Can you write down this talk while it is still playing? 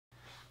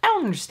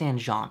don't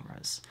understand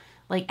genres.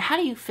 Like, how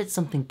do you fit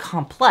something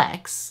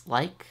complex,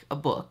 like a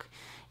book,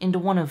 into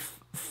one of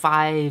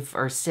 5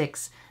 or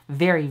 6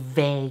 very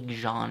vague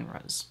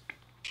genres?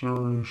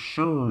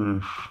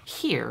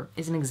 Here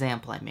is an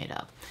example I made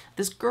up.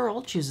 This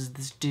girl chooses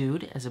this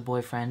dude as a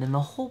boyfriend, and the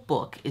whole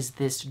book is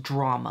this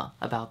drama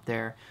about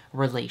their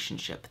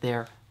relationship,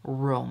 their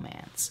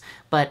romance.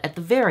 But at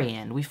the very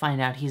end, we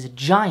find out he's a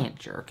giant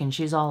jerk, and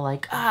she's all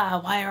like,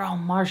 why are all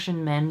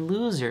Martian men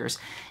losers?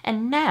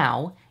 And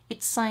now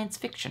it's science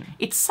fiction.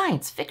 It's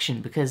science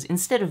fiction because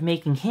instead of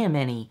making him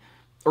any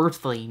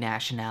earthly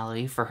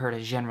nationality for her to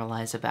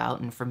generalize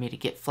about and for me to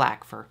get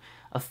flack for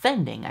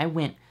offending, I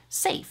went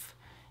safe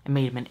and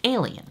made him an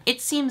alien.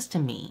 It seems to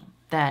me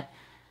that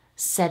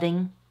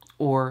setting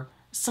or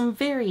some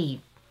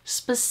very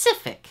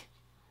specific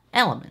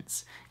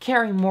elements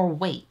carry more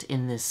weight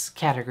in this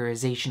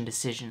categorization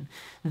decision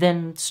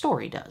than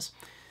story does.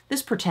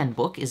 This pretend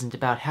book isn't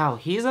about how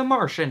he's a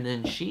Martian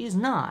and she's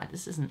not.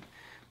 This isn't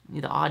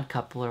The Odd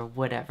Couple or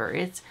whatever.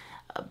 It's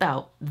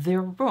about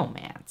their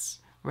romance,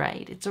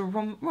 right? It's a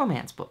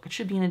romance book. It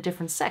should be in a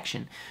different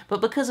section. But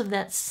because of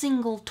that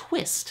single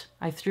twist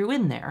I threw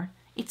in there,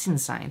 it's in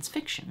science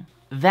fiction.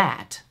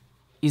 That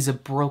is a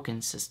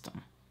broken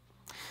system.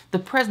 The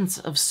presence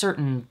of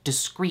certain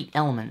discrete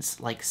elements,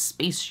 like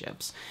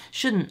spaceships,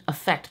 shouldn't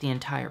affect the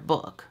entire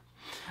book.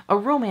 A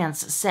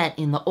romance set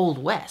in the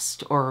Old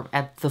West, or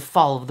at the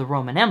fall of the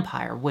Roman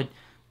Empire, would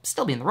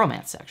still be in the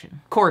romance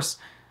section. Of course,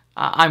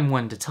 I'm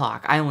one to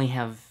talk. I only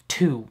have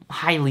 2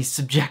 highly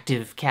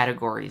subjective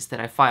categories that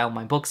I file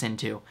my books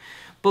into.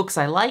 Books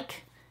I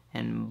like,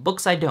 and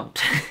books I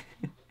don't.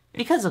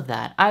 Because of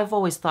that, I've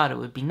always thought it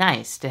would be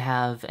nice to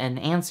have an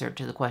answer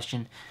to the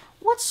question,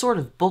 what sort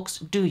of books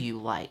do you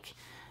like?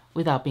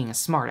 Without being a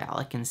smart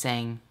aleck and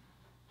saying,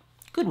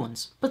 good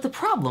ones. But the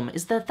problem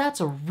is that that's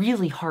a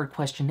really hard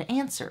question to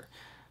answer.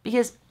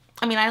 Because,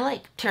 I mean, I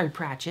like Terry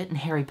Pratchett and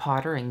Harry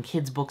Potter and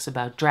kids' books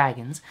about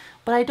dragons,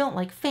 but I don't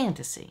like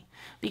fantasy.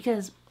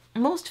 Because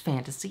most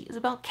fantasy is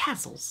about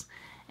castles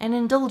and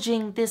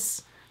indulging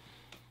this,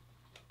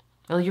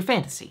 well, your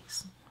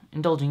fantasies.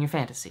 Indulging your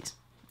fantasies,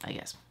 I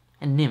guess.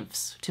 And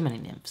nymphs. Too many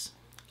nymphs.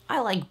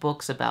 I like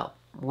books about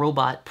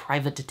robot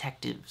private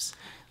detectives,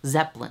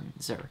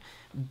 zeppelins, or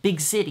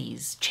big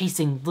cities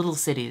chasing little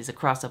cities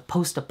across a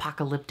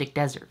post-apocalyptic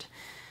desert.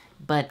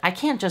 But I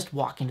can't just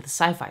walk into the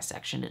sci-fi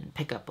section and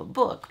pick up a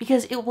book,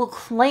 because it will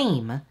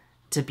claim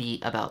to be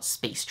about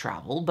space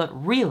travel,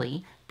 but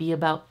really be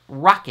about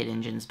rocket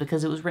engines,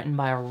 because it was written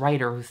by a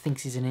writer who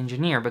thinks he's an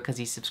engineer because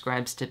he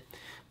subscribes to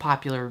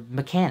popular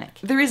mechanic.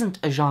 There isn't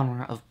a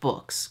genre of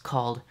books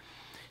called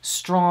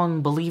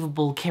strong,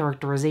 believable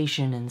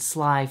characterization and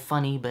sly,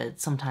 funny,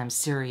 but sometimes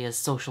serious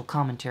social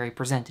commentary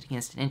presented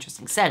against an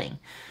interesting setting,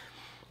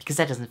 because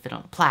that doesn't fit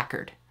on a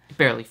placard. It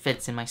barely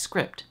fits in my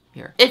script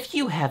here. If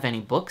you have any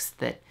books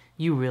that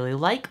you really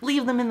like,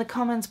 leave them in the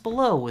comments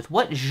below with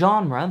what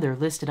genre they're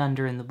listed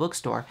under in the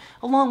bookstore,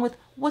 along with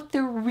what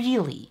they're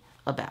really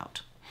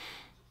about.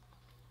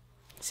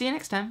 See you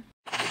next time.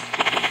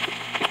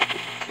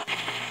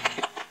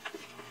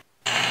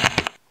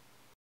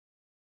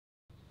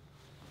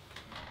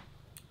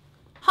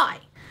 Hi.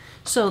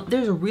 So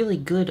there's a really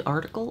good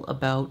article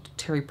about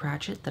Terry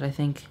Pratchett that I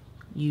think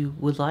you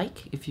would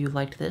like if you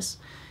liked this.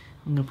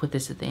 I'm going to put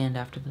this at the end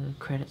after the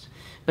credits.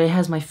 But it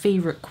has my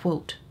favorite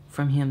quote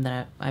from him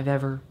that I've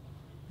ever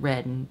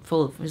read, and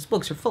his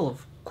books are full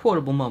of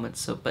quotable moments,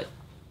 so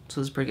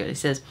it's pretty good. He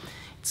says,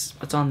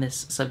 it's on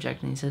this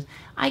subject, and he says,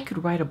 I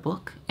could write a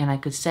book, and I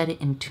could set it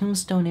in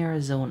Tombstone,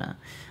 Arizona.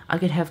 I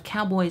could have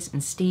cowboys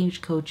and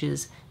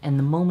stagecoaches, and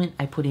the moment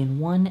I put in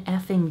one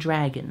effing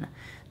dragon,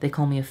 they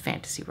call me a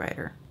fantasy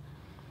writer.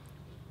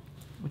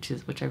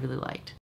 Which I really liked.